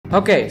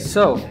Okay,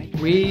 so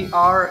we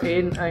are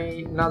in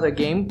another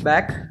game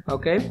back.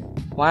 Okay,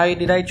 why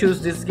did I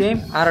choose this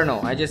game? I don't know,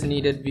 I just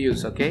needed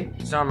views. Okay,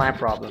 it's not my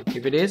problem.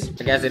 If it is,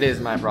 I guess it is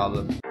my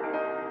problem.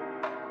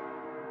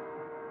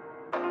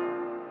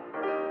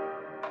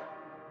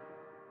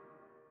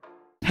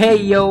 Hey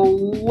yo,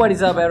 what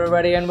is up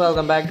everybody, and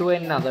welcome back to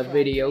another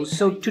video.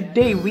 So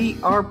today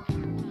we are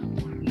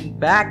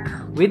back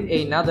with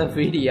another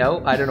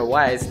video. I don't know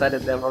why I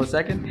started there for a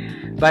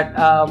second, but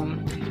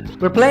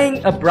we're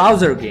playing a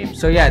browser game.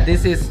 So yeah,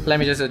 this is, let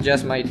me just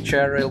adjust my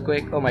chair real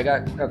quick. Oh my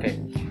god, okay.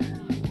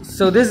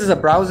 So this is a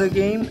browser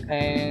game,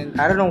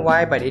 and I don't know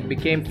why, but it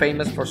became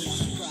famous for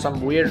some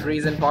weird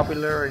reason,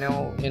 popular, you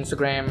know,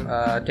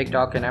 Instagram,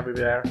 TikTok and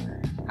everywhere.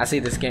 I see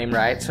this game,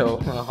 right? So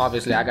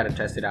obviously I gotta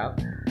test it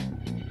out.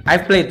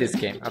 I've played this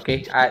game,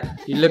 okay?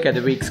 You look at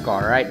the week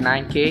score, right?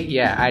 9k?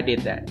 Yeah, I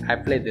did that. I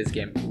played this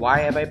game. Why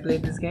have I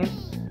played this game?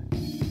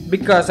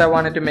 Because I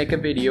wanted to make a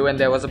video and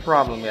there was a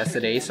problem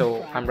yesterday,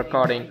 so I'm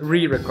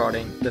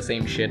re-recording the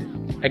same shit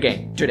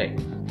again today.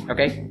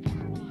 Okay?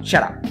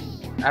 Shut up.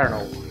 I don't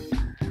know.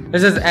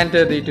 Let's just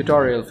enter the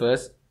tutorial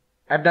first.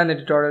 I've done the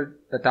tutorial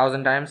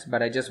 1,000 times,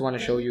 but I just want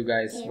to show you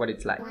guys what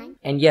it's like.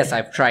 And yes,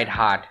 I've tried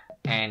hard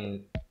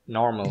and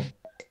normal.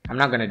 I'm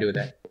not gonna do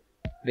that.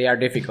 They are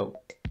difficult.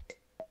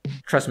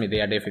 Trust me,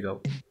 they are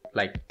difficult.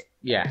 Like,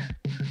 yeah.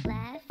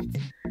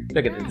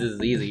 Look at this. This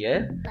is easy,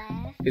 yeah?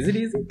 Is it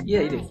easy? Yeah,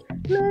 it is.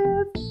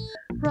 Left,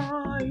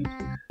 right,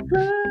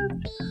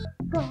 left,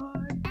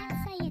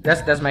 right.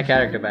 That's my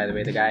character, by the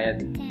way. The guy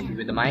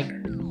with the mic.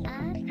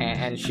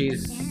 And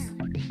she's,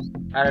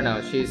 I don't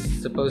know. She's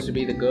supposed to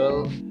be the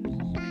girl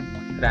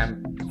that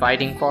I'm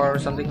fighting for or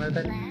something like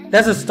that.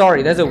 That's a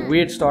story. That's a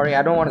weird story.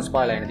 I don't want to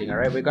spoil anything. All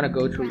right, we're gonna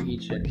go through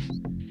each and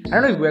I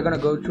don't know if we're gonna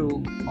go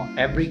through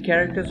every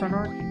characters or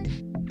not.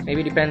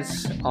 Maybe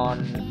depends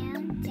on,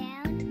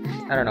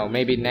 I don't know,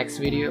 maybe next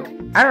video.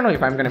 I don't know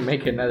if I'm gonna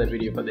make another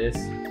video for this.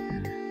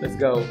 Let's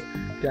go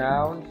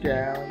down,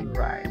 down,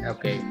 right.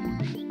 Okay.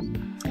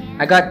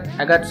 I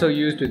got so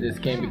used to this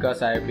game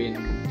because I've been,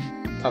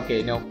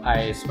 okay, no,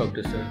 I spoke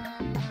too soon.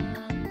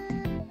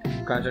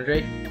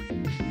 Concentrate.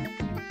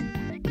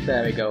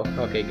 There we go.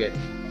 Okay, good.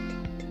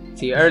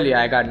 See, earlier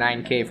I got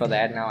 9k for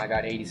that. Now I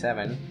got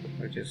 87,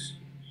 which is,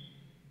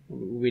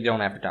 we don't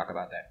have to talk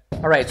about that.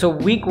 Alright, so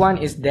week 1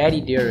 is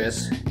Daddy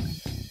Dearest.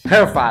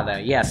 Her father,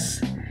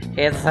 yes.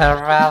 It's her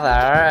father,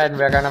 and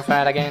we're gonna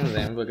fight against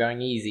him. We're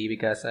going easy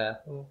because,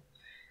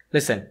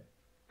 listen,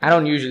 I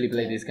don't usually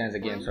play these kinds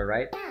of games,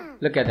 alright?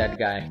 Look at that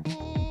guy.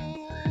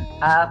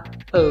 I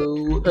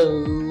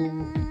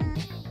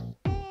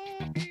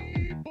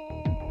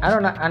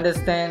don't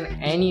understand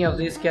any of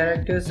these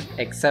characters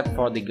except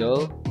for the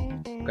girl,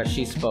 because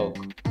she spoke.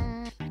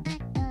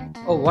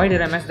 Oh, why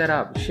did I mess that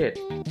up? Shit.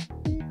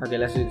 Okay,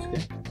 let's do this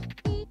again.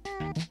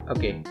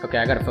 Okay,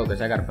 I gotta focus,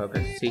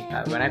 See,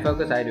 when I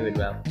focus, I do it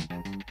well.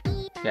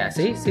 Yeah,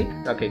 see?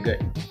 Okay,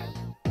 good.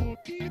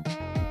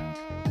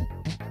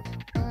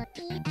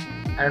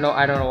 I don't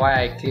know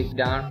why I clicked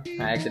down.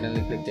 I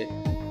accidentally clicked it.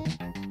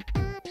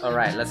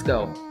 Alright, let's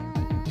go.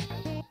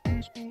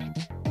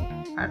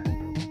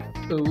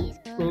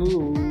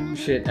 Ooh,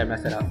 shit, I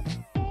messed it up.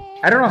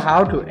 I don't know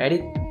how to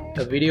edit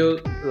a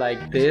video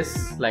like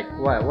this. Like,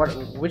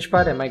 which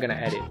part am I gonna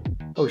edit?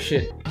 Oh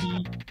shit.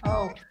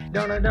 Oh,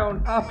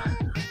 down, up.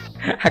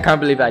 I can't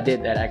believe I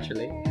did that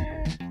actually.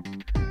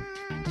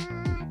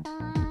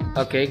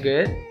 Okay,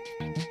 good.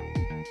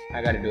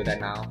 I gotta do that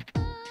now.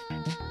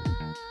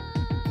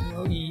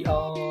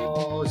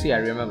 Oh, see, I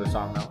remember the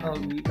song now.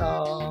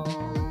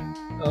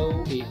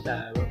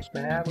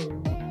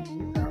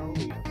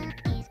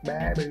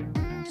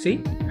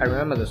 See, I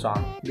remember the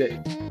song.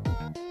 Good.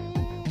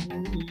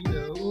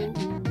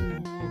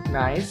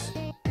 Nice.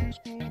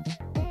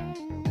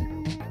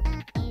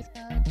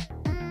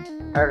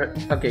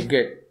 Okay,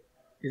 good.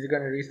 Is it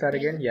gonna restart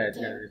again? Yeah, it's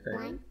gonna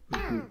restart.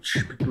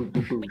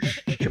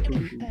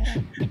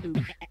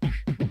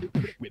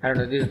 I don't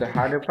know, this is the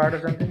harder part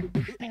or something?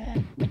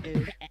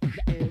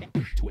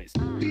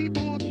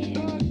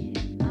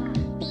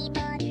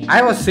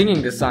 I was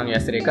singing this song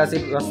yesterday because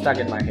it was stuck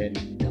in my head.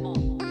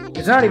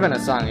 It's not even a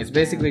song, it's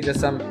basically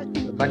just a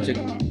bunch of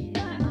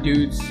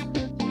dudes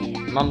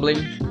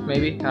mumbling,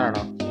 maybe? I don't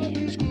know.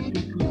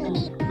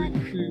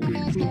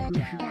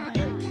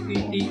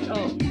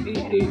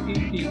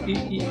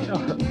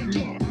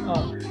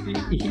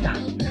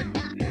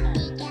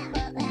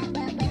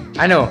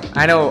 I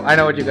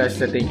know what you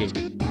guys are thinking.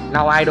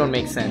 Now I don't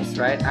make sense,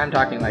 right? I'm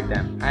talking like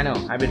them. I know,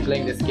 I've been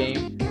playing this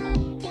game.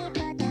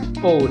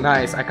 Oh,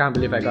 nice, I can't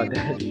believe I got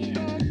that.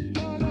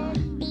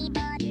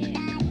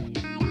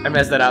 I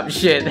messed that up,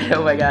 shit,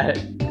 oh my god.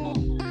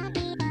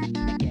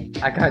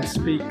 I can't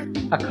speak,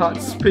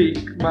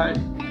 my...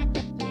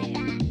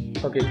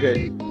 Okay,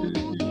 good.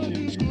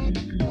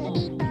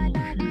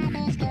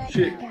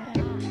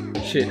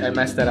 Shit, I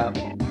messed that up.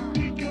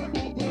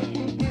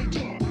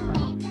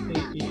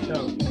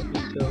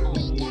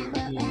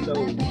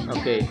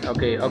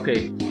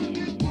 Okay.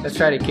 Let's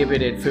try to keep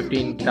it at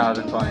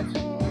 15,000 points.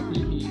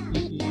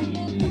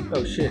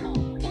 Oh shit.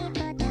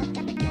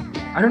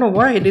 I don't know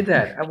why I did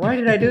that. Why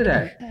did I do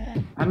that?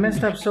 I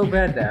messed up so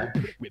bad there.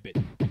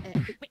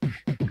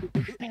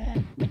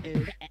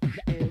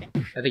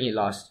 I think he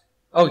lost.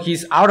 Oh,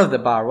 he's out of the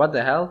bar. What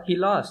the hell? He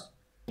lost.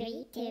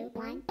 3, 2,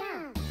 1,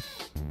 go.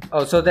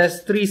 Oh, so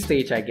there's 3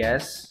 stages, I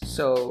guess.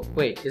 So,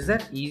 wait, is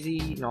that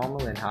easy,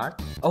 normal, and hard?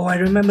 Oh, I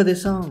remember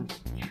this song.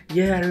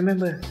 Yeah, I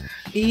remember.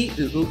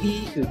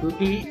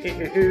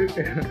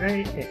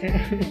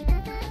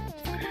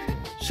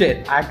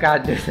 Shit, I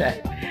can't do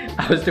that.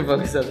 I was too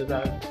focused on the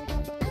song.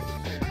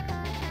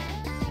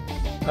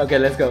 Okay,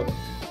 let's go.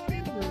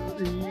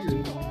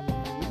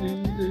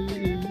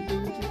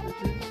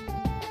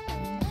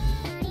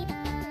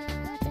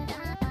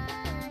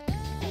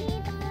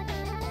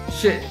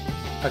 Shit.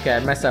 Okay, I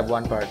messed up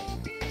one part.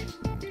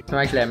 No,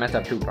 actually I messed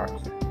up 2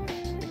 parts.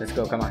 Let's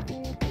go, come on.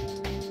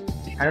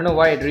 I don't know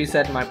why it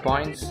reset my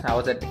points. I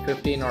was at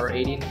 15 or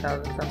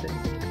 18,000 something.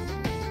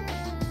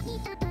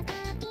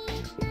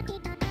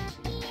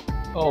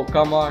 Oh,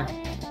 come on.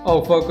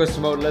 Oh, focus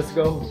mode, let's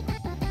go.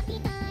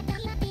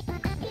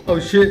 Oh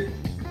shit.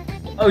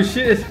 Oh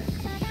shit.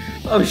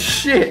 Oh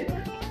shit.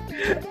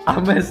 I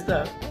messed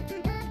up.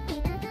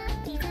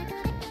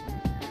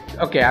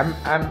 Okay, I'm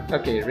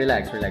okay,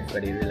 relax,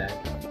 buddy, relax.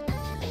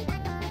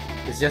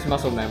 It's just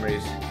muscle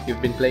memories.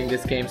 You've been playing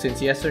this game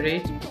since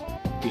yesterday.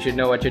 You should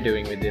know what you're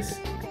doing with this.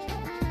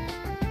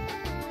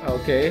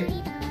 Okay.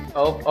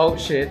 Oh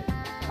shit.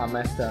 I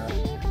messed up.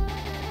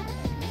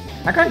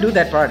 I can't do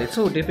that part, it's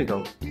so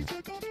difficult.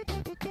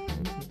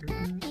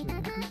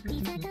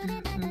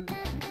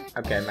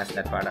 Okay, I messed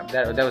that part up.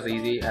 That was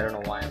easy. I don't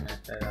know why I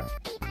messed that up.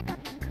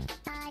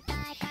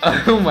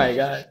 Oh my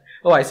god.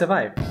 Oh, I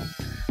survived.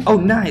 Oh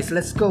nice,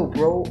 let's go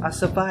bro. I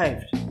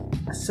survived.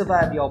 I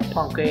survived, your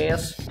punk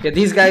ass. Yeah,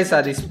 these guys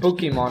are the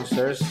spooky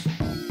monsters.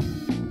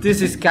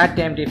 This is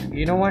goddamn difficult.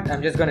 You know what?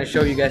 I'm just gonna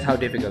show you guys how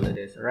difficult it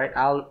is, alright?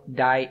 I'll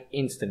die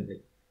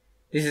instantly.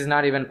 This is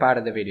not even part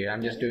of the video.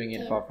 I'm just doing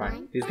it for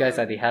fun. These guys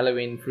are the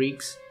Halloween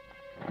freaks.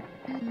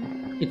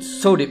 It's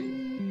so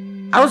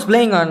I was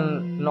playing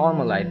on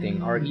normal, I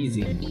think, or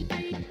easy.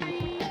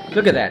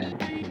 Look at that.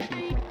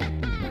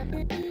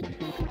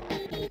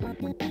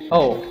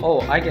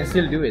 Oh, I can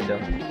still do it though.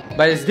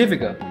 But it's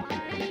difficult.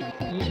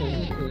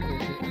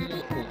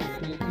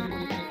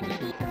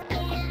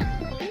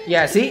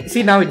 Yeah,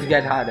 see now it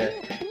gets harder.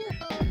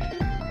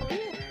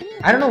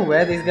 I don't know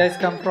where these guys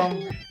come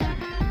from.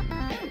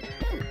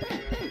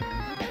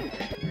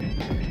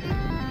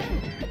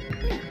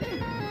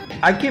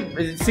 I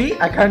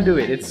can't do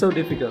it. It's so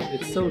difficult.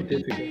 It's so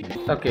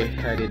difficult. Okay,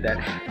 I did that.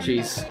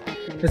 Jeez.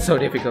 It's so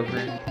difficult,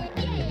 man.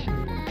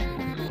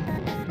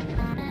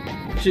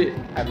 Shit,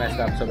 I messed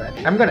up so bad.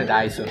 I'm gonna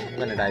die soon.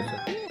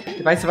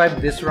 If I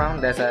survive this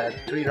round, there's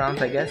 3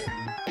 rounds, I guess.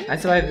 I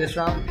survived this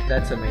round,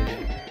 that's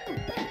amazing.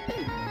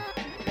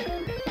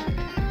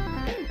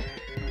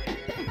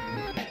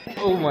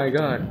 Oh my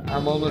god,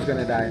 I'm almost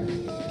gonna die.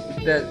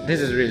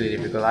 This is really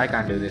difficult. I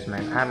can't do this,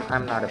 man.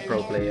 I'm not a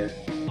pro player.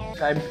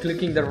 I'm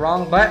clicking the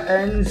wrong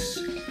buttons.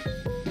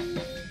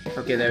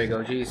 Okay, there we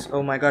go. Jeez.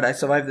 Oh my god, I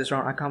survived this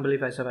round. I can't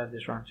believe I survived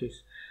this round.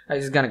 Jeez.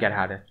 It's gonna get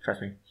harder.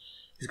 Trust me.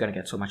 It's gonna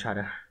get so much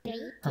harder.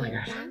 Oh my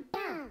god.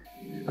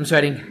 I'm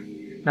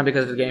sweating. Not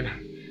because of the game.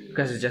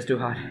 Because it's just too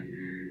hot.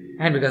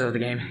 And because of the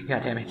game.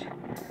 God damn it.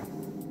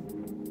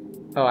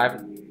 Oh,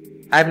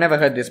 I've never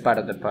heard this part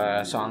of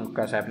the song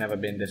because I've never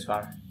been this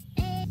far.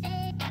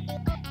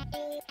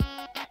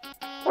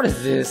 What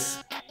is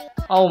this?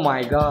 Oh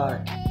my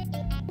god.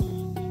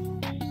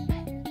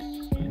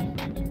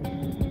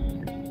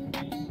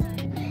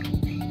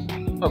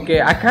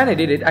 Okay, I kinda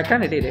did it. I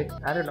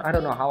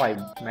don't know how I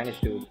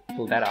managed to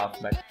pull that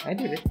off, but I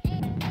did it.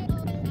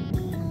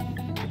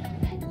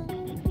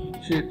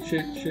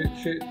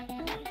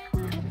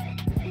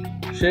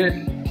 Shit.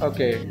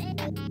 Okay.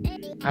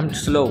 I'm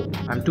slow.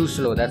 I'm too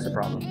slow, that's the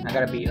problem. I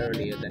gotta be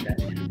earlier than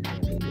that.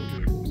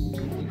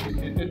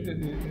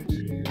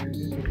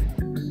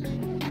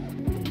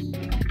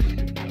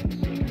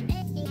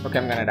 Okay,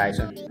 I'm gonna die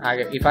soon.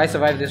 If I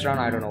survive this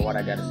round, I don't know what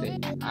I gotta say.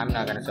 I'm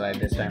not gonna survive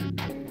this time.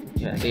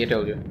 Yeah, see, I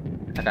told you.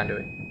 I can't do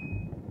it.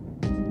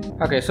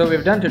 Okay, so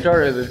we've done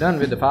tutorial, we've done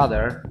with the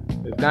father,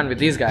 we've done with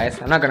these guys.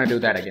 I'm not gonna do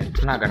that again.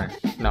 I'm not gonna.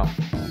 No.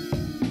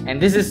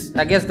 And this is,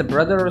 I guess, the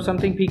brother or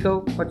something,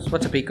 Pico?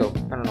 What's a Pico?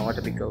 I don't know what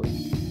a Pico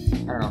is. I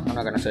don't know, I'm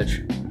not gonna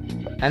search.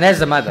 And there's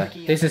the mother.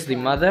 This is the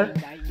mother.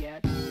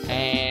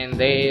 And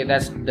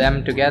that's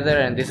them together,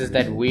 and this is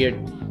that weird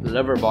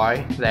lover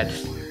boy that...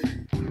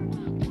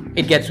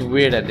 It gets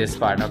weird at this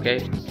part,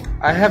 okay?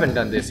 I haven't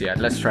done this yet.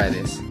 Let's try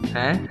this.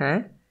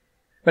 Huh?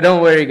 But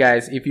don't worry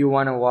guys, if you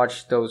want to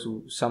watch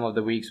some of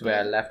the weeks where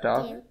I left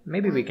off,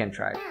 maybe we can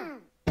try.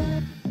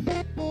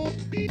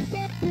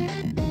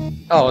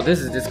 Oh, this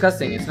is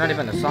disgusting. It's not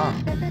even a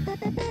song.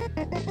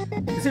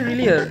 Is it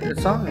really a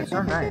song? It's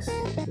not nice.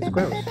 It's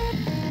gross.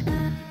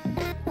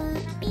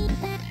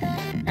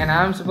 And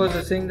I'm supposed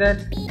to sing that?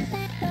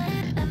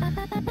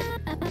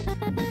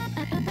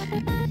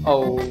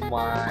 Oh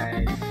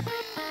my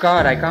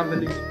god, I can't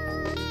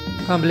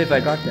believe I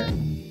got that.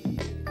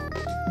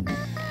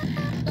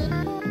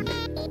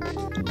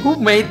 Who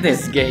made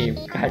this game?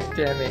 God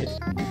damn it.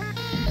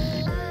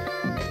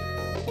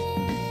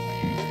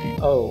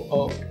 Oh,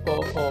 oh,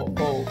 oh, oh,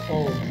 oh,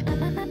 oh.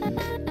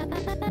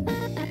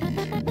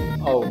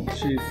 Oh,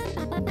 jeez.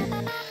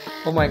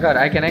 Oh my god,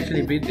 I can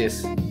actually beat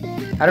this.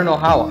 I don't know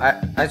how.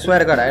 I swear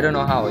to god, I don't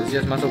know how. It's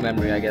just muscle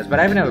memory, I guess. But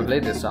I've never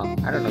played this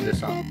song. I don't know this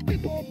song.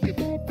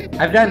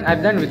 I've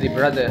done with the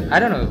brother. I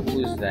don't know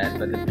who's that,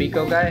 but the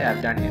Pico guy,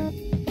 I've done him.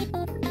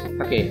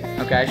 Okay,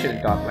 I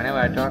shouldn't talk. Whenever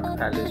I talk,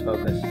 I'll lose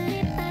focus.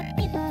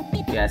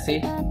 Yeah,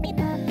 see?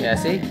 Yeah,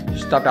 see?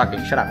 Stop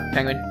talking. Shut up.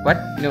 Penguin. What?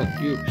 No,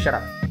 you shut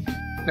up.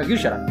 No, you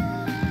shut up.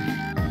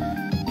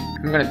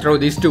 I'm gonna throw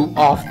these two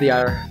off the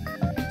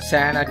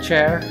Santa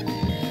chair.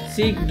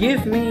 See,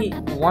 give me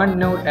one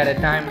note at a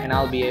time and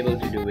I'll be able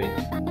to do it.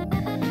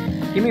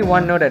 Give me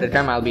one note at a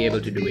time, I'll be able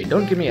to do it.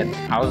 Don't give me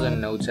 1,000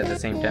 notes at the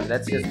same time.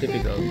 That's just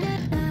difficult.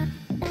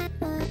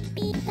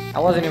 I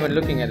wasn't even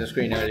looking at the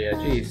screen earlier.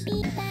 Jeez.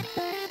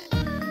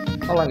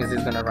 How long is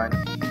this gonna run?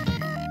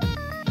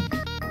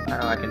 I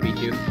know I can beat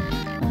you.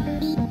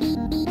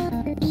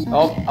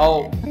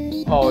 Oh,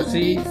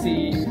 see?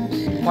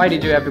 Why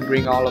did you have to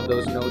bring all of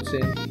those notes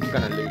in? I'm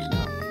gonna lose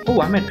now.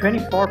 Oh, I'm at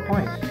 24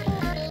 points.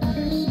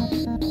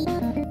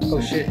 Oh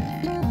shit.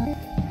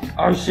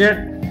 Oh shit.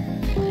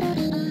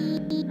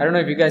 I don't know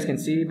if you guys can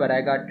see, but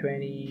I got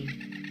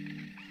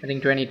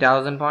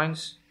 20,000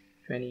 points.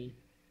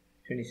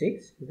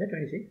 26? Is that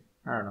 26?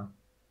 I don't know.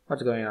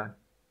 What's going on?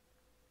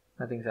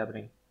 Nothing's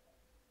happening.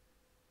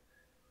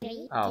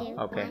 Oh,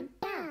 okay.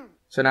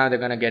 So now they're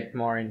gonna get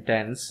more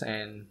intense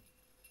and...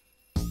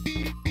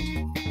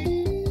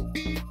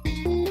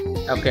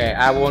 Okay,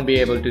 I won't be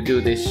able to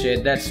do this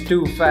shit. That's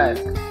too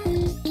fast.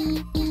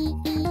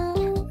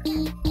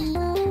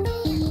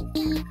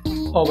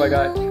 Oh my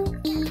god.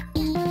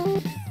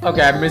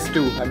 Okay, I missed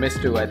two,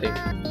 I think.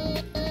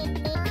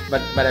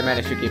 But I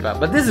managed to keep up.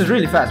 But this is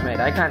really fast, mate.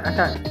 I can't.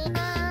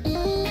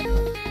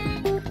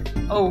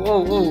 Oh.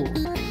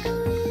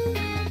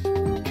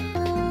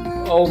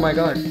 Oh my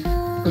god.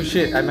 Oh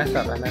shit, I messed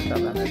up.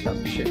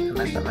 Shit, I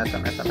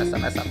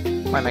messed up.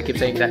 Why am I keep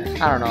saying that?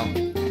 I don't know.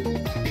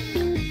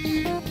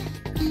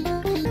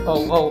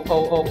 Oh.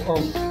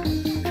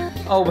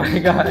 Oh my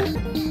god.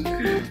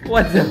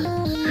 What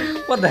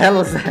the hell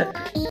was that?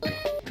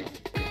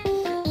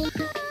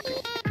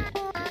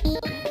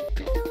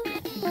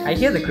 I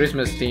hear the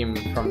Christmas theme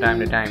from time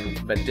to time,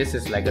 but this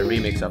is like a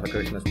remix of a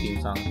Christmas theme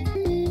song.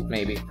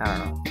 Maybe, I don't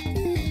know.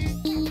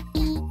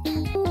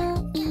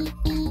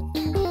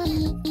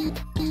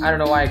 I don't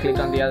know why I clicked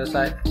on the other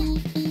side.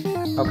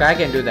 Okay, I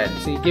can do that.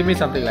 See, give me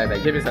something like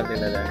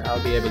that.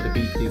 I'll be able to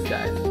beat these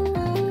guys.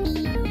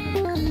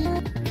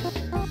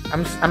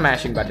 I'm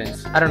mashing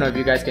buttons. I don't know if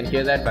you guys can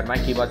hear that, but my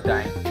keyboard's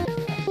dying.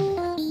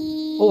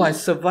 Oh, I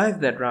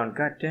survived that round.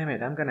 God damn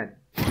it, I'm gonna...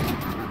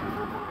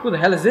 Who the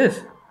hell is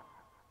this?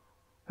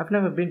 I've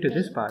never been to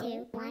this part.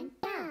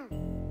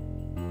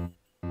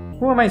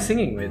 Who am I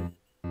singing with?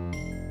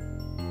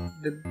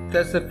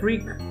 That's a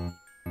freak.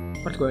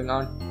 What's going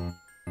on?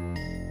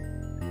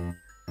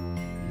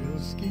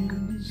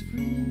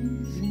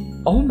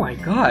 Oh my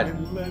god!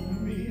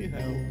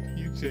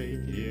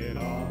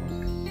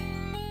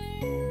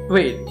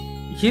 Wait,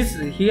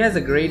 he has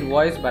a great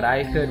voice, but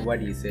I heard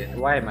what he said.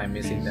 Why am I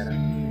missing that?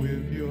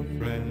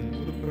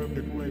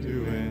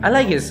 I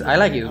like his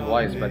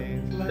voice, but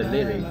the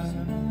lyrics.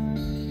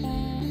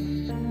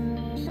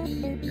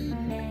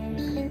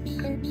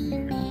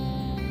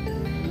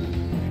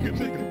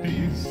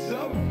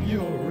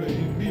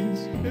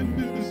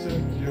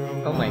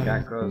 Oh my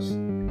god, gross.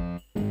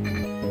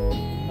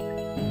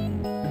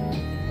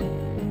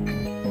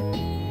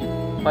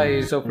 Why are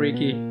you so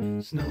freaky?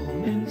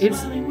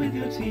 It's...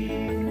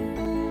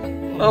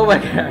 Oh my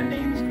god.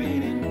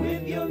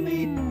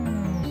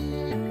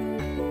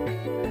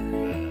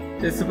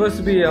 It's supposed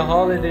to be a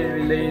holiday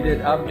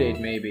related update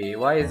maybe.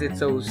 Why is it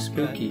so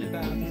spooky?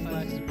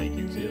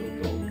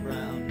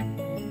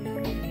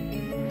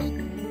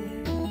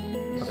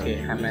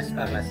 Okay, I messed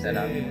that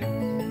up.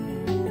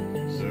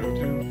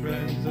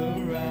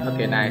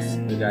 Okay, nice.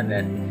 We got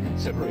that.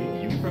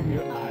 Separate you from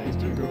your eyes,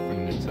 to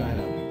girlfriend inside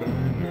out,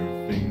 burn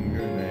her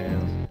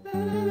fingernails.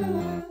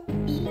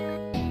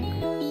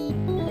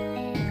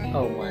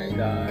 Oh my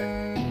god.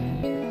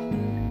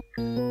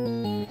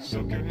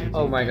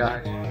 Oh my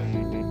god.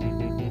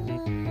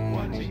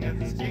 Watching as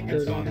the skin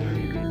gets softer.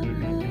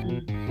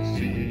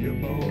 See a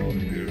bone,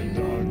 your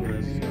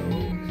progress snow.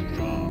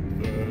 Drop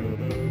the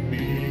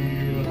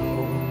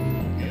below.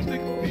 You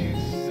take a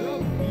piece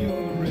of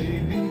your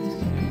ravings.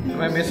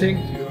 Am I missing?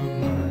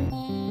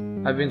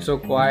 I've been so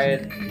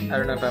quiet. I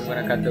don't know if I'm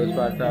gonna cut those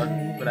parts out,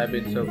 but I've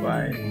been so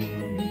quiet.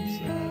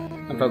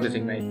 I'm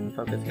focusing, mate. I'm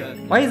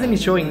focusing. Why isn't he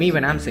showing me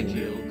when I'm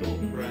singing?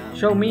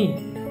 Show me.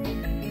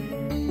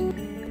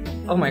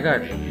 Oh my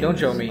god, don't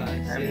show me.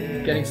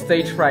 I'm getting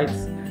stage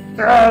frights.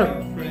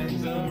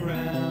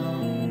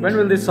 When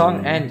will this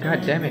song end?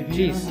 God damn it,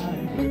 jeez.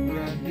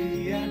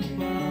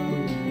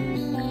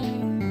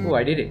 Oh,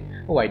 I did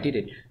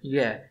it.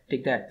 Yeah,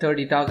 take that.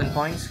 30,000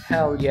 points.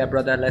 Hell yeah,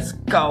 brother, let's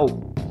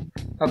go.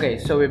 Okay,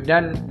 so we've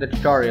done the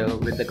tutorial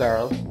with the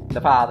girl,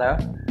 the father,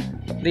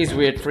 these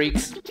weird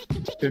freaks.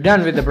 We've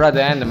done with the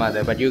brother and the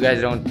mother, but you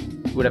guys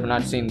would have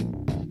not seen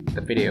the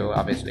video,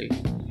 obviously.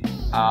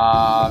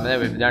 Then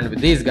we've done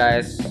with these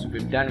guys.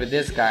 We've done with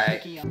this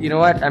guy. You know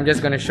what? I'm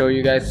just gonna show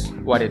you guys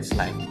what it's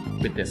like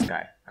with this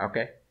guy.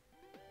 Okay.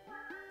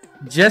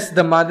 Just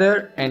the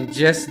mother and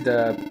just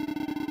the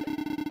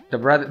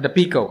brother, the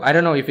Pico. I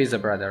don't know if he's a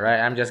brother, right?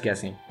 I'm just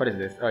guessing. What is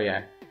this? Oh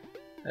yeah.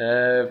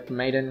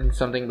 Maiden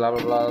something blah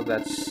blah blah.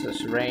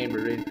 That's rain.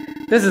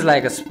 This is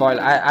like a spoil.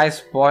 I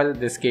spoiled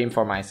this game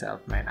for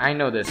myself, man. I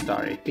know this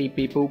story. Peep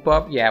peep poop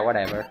up. Yeah,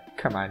 whatever.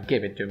 Come on,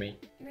 give it to me.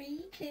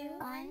 3, 2,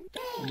 1,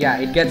 go. Yeah,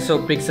 it gets so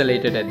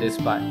pixelated at this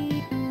part.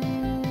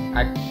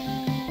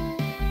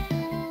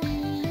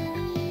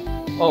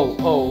 Oh.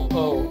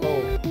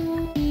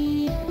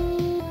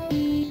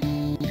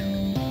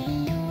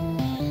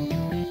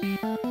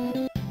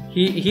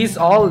 He's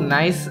all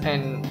nice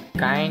and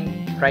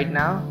kind right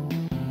now.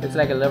 It's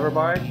like a lover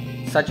boy,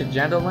 such a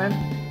gentleman.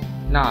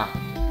 Nah,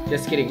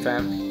 just kidding,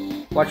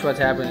 fam. Watch what's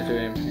happening to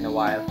him in a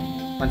while.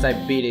 Once I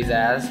beat his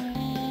ass,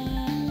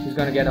 he's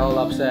gonna get all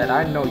upset.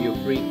 I know you,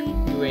 freak.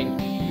 You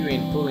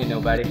ain't fooling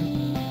nobody.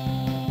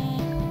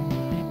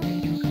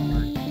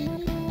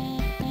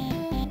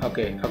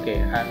 Okay,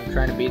 I'm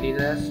trying to beat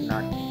his ass,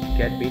 not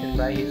get beaten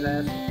by his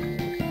ass.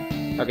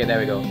 Okay, there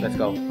we go. Let's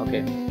go.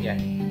 Okay, yeah.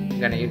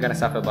 You're gonna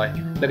suffer, boy.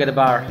 Look at the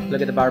bar.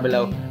 Look at the bar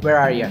below. Where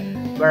are you?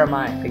 Where am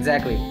I?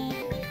 Exactly.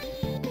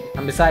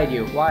 I'm beside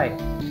you. Why?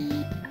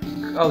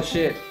 Oh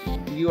shit.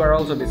 You are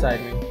also beside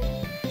me.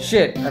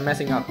 Shit, I'm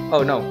messing up.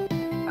 Oh no.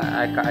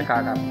 I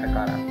caught up.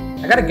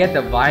 I gotta get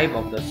the vibe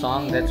of the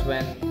song. That's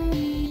when.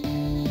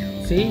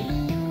 See,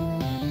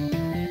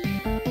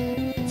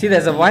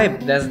 there's a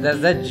vibe. There's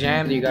that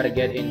jam that you gotta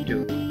get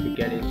into to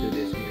get into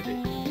this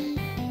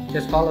music.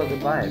 Just follow the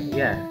vibe.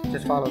 Yeah,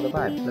 just follow the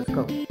vibe. Let's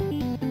go.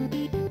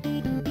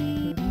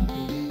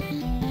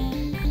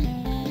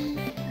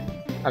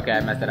 Okay, I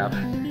messed it up.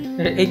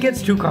 It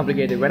gets too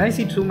complicated. When I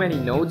see too many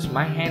notes,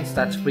 my hand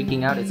starts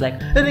freaking out. It's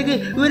like, oh my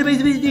god, what am I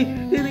supposed to do?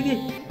 Oh my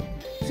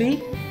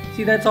god.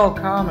 See, that's all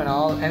calm and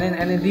all. And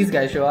then these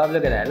guys show up.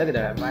 Look at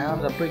that. My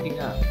arms are freaking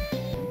out.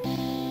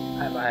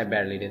 I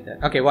barely did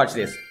that. Okay, watch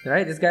this.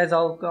 Right, this guy's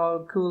all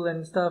cool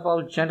and stuff,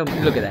 all gentle.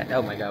 Look at that.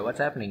 Oh my god, what's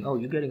happening? Oh,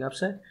 you getting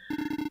upset?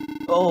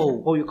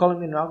 Oh, you're calling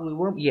me an ugly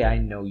worm? Yeah, I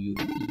know you.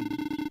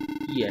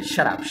 Yeah,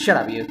 shut up,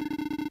 you.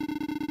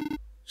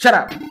 Shut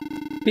up.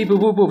 People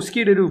poop poop,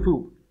 skidoo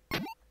poop.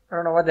 I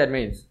don't know what that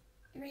means.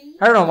 3,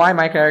 I don't know why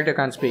my character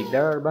can't speak.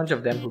 There are a bunch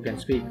of them who can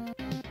speak.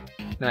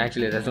 No,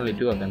 actually, there's only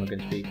 2 of them who can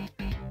speak.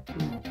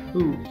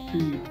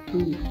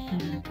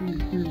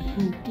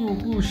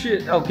 Ooh,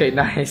 shit. Okay,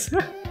 nice.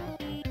 I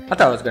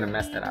thought I was gonna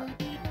mess that up.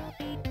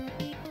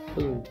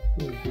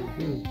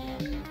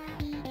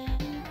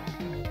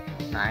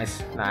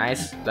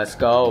 Nice. Let's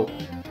go.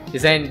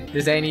 This ain't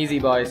easy,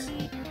 boys.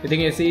 You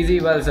think it's easy?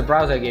 Well, it's a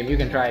browser game. You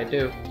can try it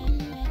too.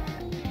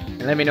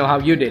 And let me know how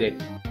you did it.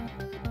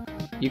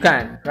 You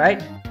can,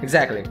 right?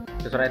 Exactly.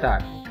 That's what I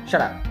thought.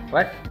 Shut up.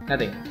 What?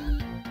 Nothing.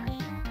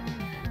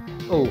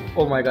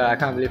 Oh my god, I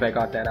can't believe I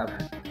got that up.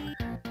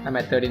 I'm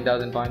at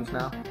 13,000 points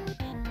now.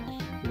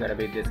 You gotta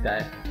beat this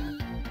guy.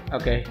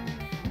 Okay.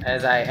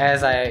 As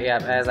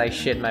I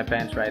shit my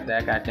pants right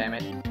there, god damn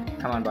it.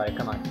 Come on, boy,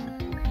 come on.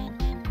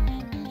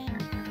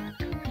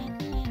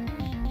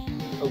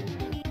 Oh.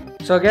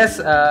 So I guess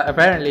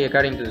apparently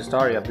according to the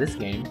story of this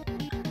game,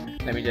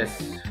 let me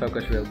just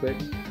focus real quick.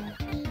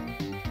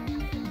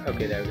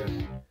 Okay, there we go.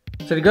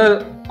 So the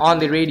girl on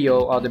the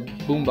radio or the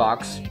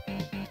boombox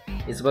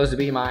is supposed to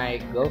be my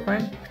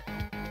girlfriend,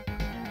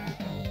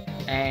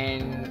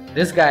 and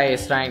this guy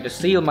is trying to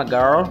steal my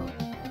girl.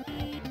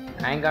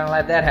 I ain't gonna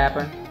let that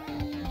happen.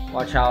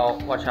 Watch how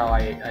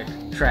I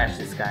trash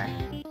this guy.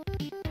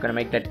 Gonna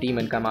make that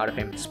demon come out of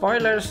him.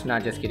 Spoilers? Nah,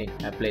 just kidding.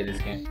 I play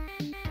this game.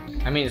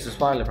 I mean, it's a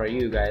spoiler for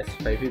you guys,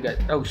 but if you guys,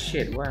 oh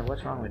shit,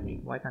 what's wrong with me?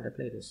 Why can't I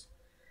play this?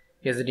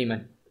 Here's the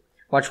demon.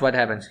 Watch what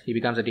happens. He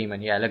becomes a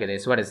demon. Yeah, look at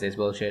this. What is this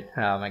bullshit?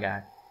 Oh my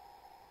god.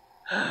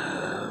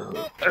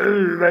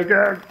 Oh my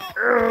god.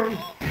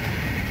 Oh.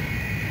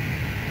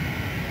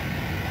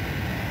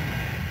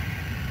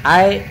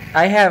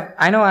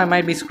 I know I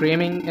might be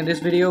screaming in this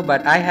video,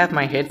 but I have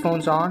my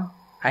headphones on.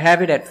 I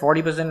have it at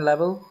 40%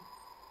 level.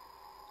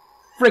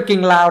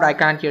 Freaking loud, I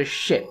can't hear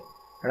shit.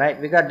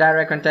 Alright, we got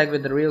direct contact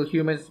with the real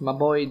humans. My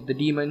boy, the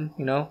demon,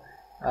 you know.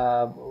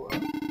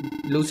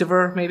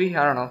 Lucifer, maybe?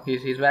 I don't know.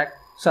 He's back.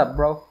 Sup,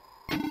 bro?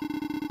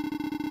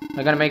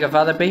 I'm gonna make a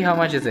father pay? How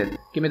much is it?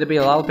 Give me the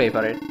bill, I'll pay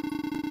for it.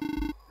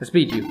 Let's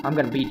beat you. I'm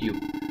gonna beat you.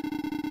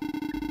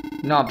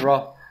 Nah,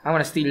 bro. I'm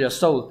gonna steal your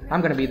soul.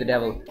 I'm gonna be the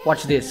devil.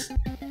 Watch this.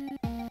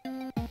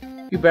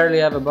 You barely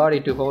have a body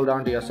to hold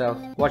on to yourself.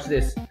 Watch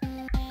this.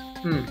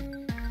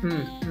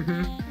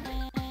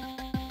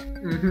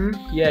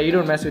 Yeah, you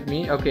don't mess with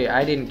me. Okay,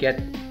 I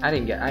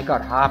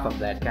got half of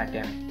that. God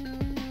damn it.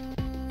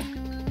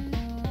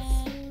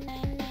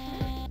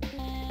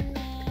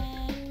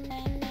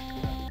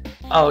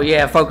 Oh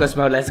yeah, focus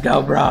mode. Let's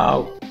go,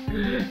 bro.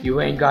 You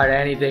ain't got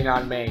anything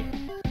on me.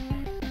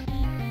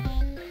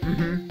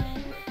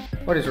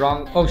 What is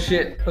wrong? Oh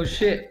shit, oh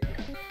shit.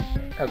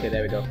 Okay,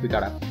 there we go, we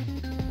got up.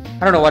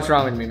 I don't know what's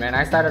wrong with me, man.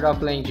 I started off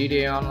playing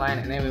GTA Online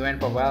and then we went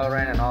for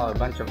Valorant and a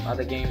bunch of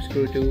other games,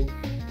 Crew 2.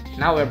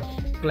 Now we're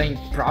playing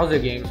browser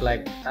games.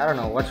 Like, I don't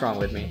know what's wrong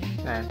with me.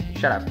 Man,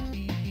 shut up.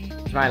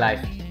 It's my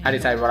life. I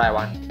decide what I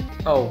want.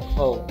 Oh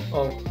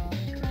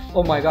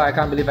my god, I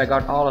can't believe I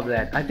got all of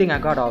that. I think I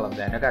got all of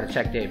that. I gotta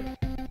check tape.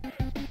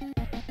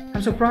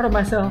 I'm so proud of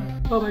myself.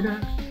 Oh my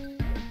god.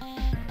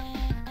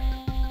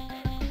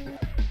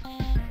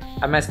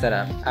 I messed that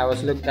up. I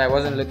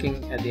wasn't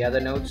looking at the other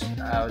notes.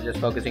 I was just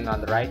focusing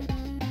on the right.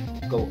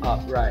 Go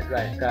up, right,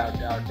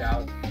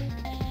 down.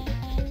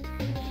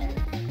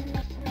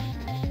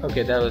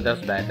 Okay, that was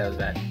bad.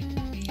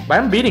 But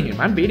I'm beating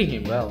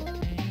him well.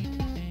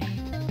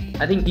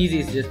 I think easy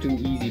is just too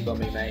easy for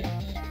me, mate.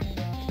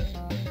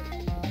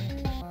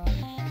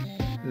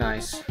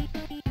 Nice.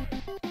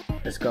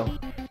 Let's go,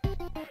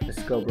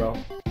 bro.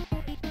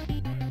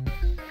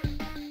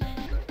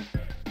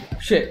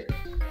 Shit.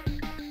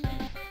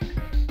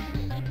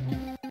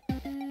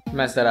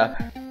 Messed that up.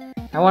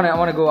 I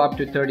wanna go up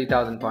to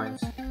 30,000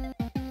 points.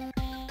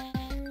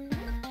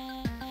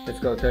 Let's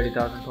go,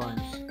 30,000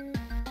 points.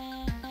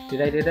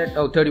 Did I do that?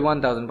 Oh,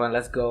 31,000 points.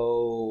 Let's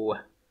go.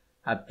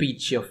 I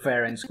beat you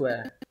fair and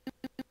square.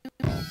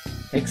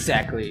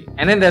 Exactly.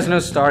 And then there's no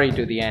story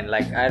to the end.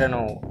 Like, I don't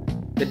know.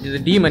 The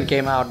demon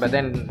came out, but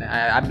then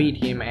I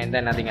beat him, and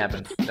then nothing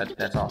happens.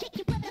 That's all.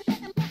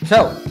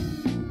 So,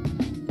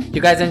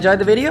 you guys enjoyed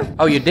the video?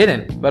 Oh, you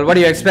didn't? Well, what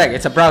do you expect?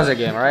 It's a browser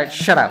game, alright?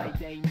 Shut up.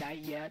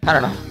 I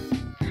don't know.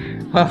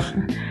 Well,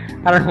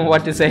 I don't know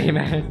what to say,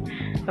 man.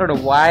 I don't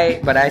know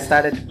why, but I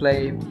started to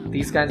play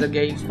these kinds of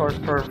games for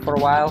a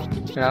while.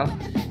 You know,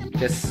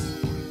 just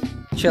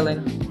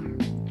chilling.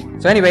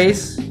 So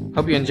anyways,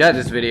 hope you enjoyed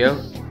this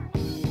video.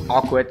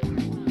 Awkward,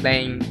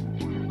 playing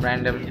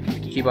random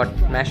keyboard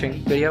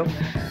mashing video.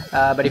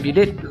 But if you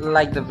did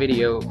like the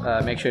video,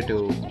 make sure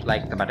to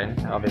like the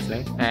button,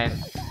 obviously. And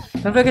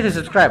don't forget to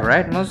subscribe,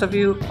 right?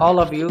 All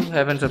of you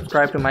haven't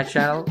subscribed to my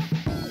channel.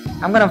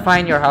 I'm gonna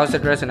find your house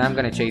address and I'm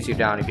gonna chase you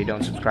down if you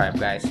don't subscribe,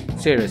 guys.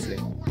 Seriously.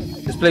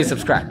 Just please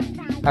subscribe.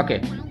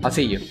 Okay, I'll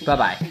see you.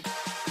 Bye-bye.